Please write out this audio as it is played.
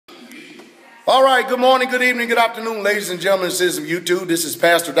All right, good morning, good evening, good afternoon, ladies and gentlemen, citizens of YouTube. This is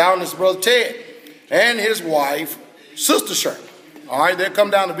Pastor Down, this is Brother Ted, and his wife, Sister Shirley. All right, they'll come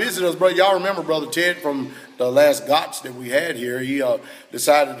down to visit us, brother. Y'all remember Brother Ted from the last GOTS that we had here. He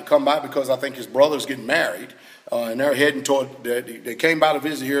decided to come by because I think his brother's getting married, and they're heading toward, they came by to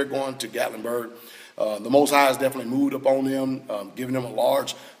visit here, going to Gatlinburg. The Most High has definitely moved up on them, giving them a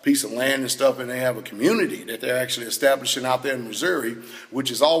large piece of land and stuff, and they have a community that they're actually establishing out there in Missouri,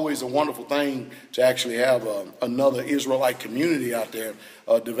 which is always a wonderful thing to actually have another Israelite community out there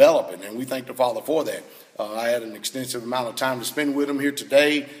developing, and we thank the Father for that. I had an extensive amount of time to spend with him here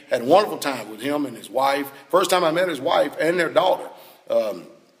today, had a wonderful time with him and his wife. First time I met his wife and their daughter,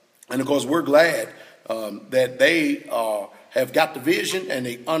 and of course we're glad that they have got the vision and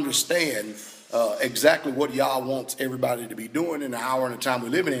they understand exactly what Yah wants everybody to be doing in the hour and the time we're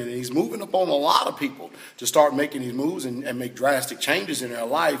living in. And he's moving upon a lot of people to start making these moves and make drastic changes in their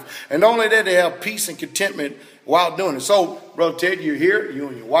life. And not only that, they have peace and contentment while doing it. So, Brother Ted, you're here, you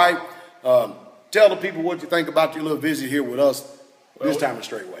and your wife. Tell the people what you think about your little visit here with us this time at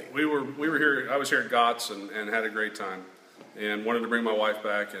Straitway. We were here, I was here at GOTS and had a great time. And wanted to bring my wife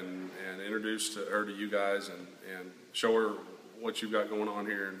back and introduce her to you guys and show her what you've got going on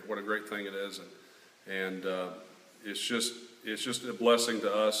here and what a great thing it is, and it's just a blessing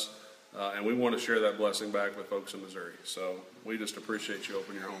to us, and we want to share that blessing back with folks in Missouri. So we just appreciate you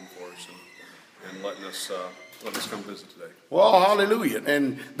opening your home for us and letting us come visit today. Well, hallelujah!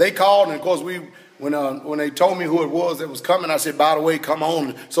 And they called, and of course when they told me who it was that was coming, I said, by the way, come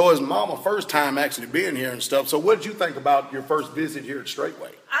on. So it's Mama first time actually being here and stuff. So what did you think about your first visit here at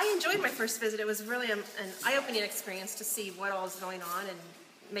Straitway? I enjoyed my first visit. It was really an eye-opening experience to see what all is going on, and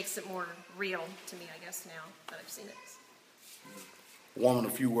makes it more real to me, I guess, now that I've seen it. Woman, a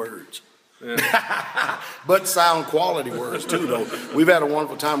few words. Yeah. But sound quality words too, though. We've had a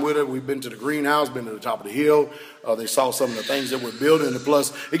wonderful time with it. We've been to the greenhouse, been to the top of the hill. They saw some of the things that we're building, and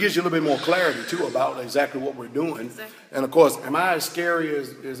plus it gives you a little bit more clarity too about exactly what we're doing. Exactly. And of course, am I as scary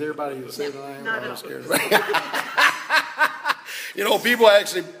as everybody is saying that I am? Not at all. Scary. You know, people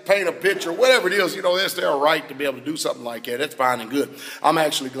actually paint a picture, whatever it is, you know, it's their right to be able to do something like that. That's fine and good. I'm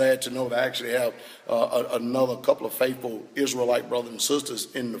actually glad to know that I actually have another couple of faithful Israelite brothers and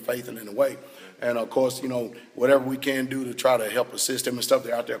sisters in the faith and in the way. And of course, you know, whatever we can do to try to help assist them and stuff,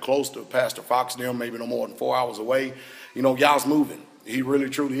 they're out there close to Pastor Fox and them, maybe no more than 4 hours away. You know, Yah's moving. He really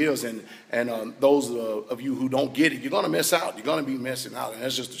truly is. And those of you who don't get it, you're going to miss out. You're going to be missing out. And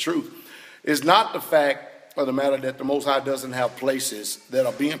that's just the truth. It's not the fact of the matter that the Most High doesn't have places that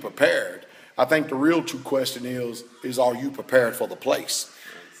are being prepared. I think the real true question is are you prepared for the place?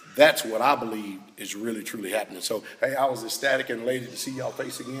 That's what I believe is really truly happening. So, hey, I was ecstatic and elated to see y'all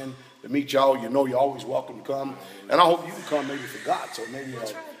face again, to meet y'all. You know you're always welcome to come. And I hope you can come maybe for GOTS or maybe a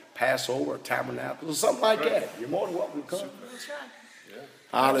Passover or Tabernacle or something like that. You're more than welcome to come.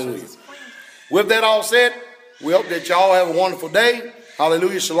 Hallelujah. With that all said, we hope that y'all have a wonderful day.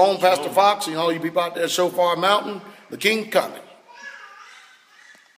 Hallelujah. Shalom, Pastor Fox, and all you people out there at Shofar Mountain. The King coming.